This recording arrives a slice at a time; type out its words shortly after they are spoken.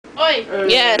Oi.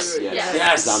 Yes.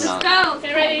 Yes. I'm not. Let's go.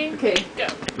 Okay, ready? Okay. Go.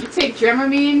 You take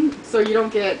Dramamine so you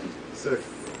don't get. Sick.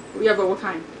 Yeah, but what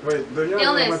kind? Wait, they're young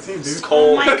on my team, dude.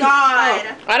 Cold. Oh my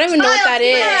god. I don't even know what that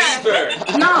is.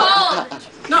 Iceberg. No. Cold.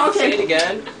 No. Say it Okay.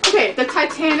 again. Okay. The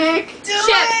Titanic.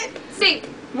 Ship. Sink.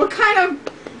 What kind of?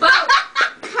 Boat.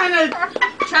 Kind of?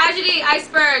 Tragedy.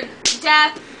 Iceberg.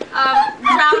 Death.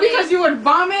 Drowning. Because you would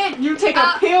vomit, you take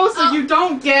a pill so you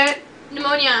don't get.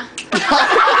 Pneumonia.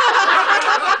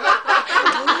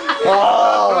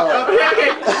 Oh.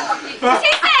 Okay.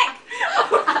 Seasick.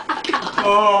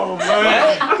 Oh,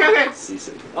 man. Okay.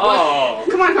 Seasick. Oh.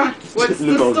 Come on. What's The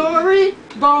the bone. story?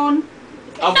 Bone.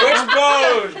 A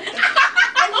wishbone.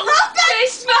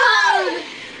 Fishbone.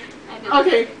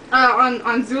 Okay.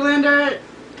 On Zoolander.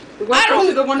 Welcome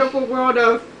to the wonderful world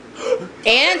of.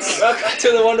 Ants? Welcome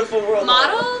to the wonderful world.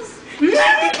 Models.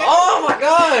 Oh my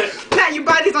god. Matt, you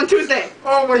buy these on Tuesday.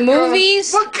 Oh, my God.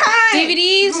 Movies? What kind?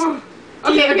 DVDs?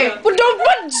 Okay. Well, don't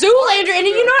put Zoolander in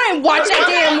it. You know I didn't watch that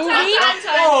damn movie.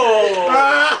 Oh.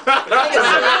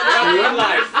 Real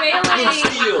life. Failing.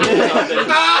 Steel.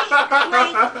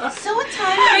 So what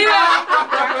time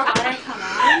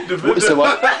did So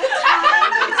what?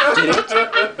 Did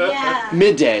it? Yeah.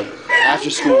 Midday after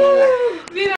school.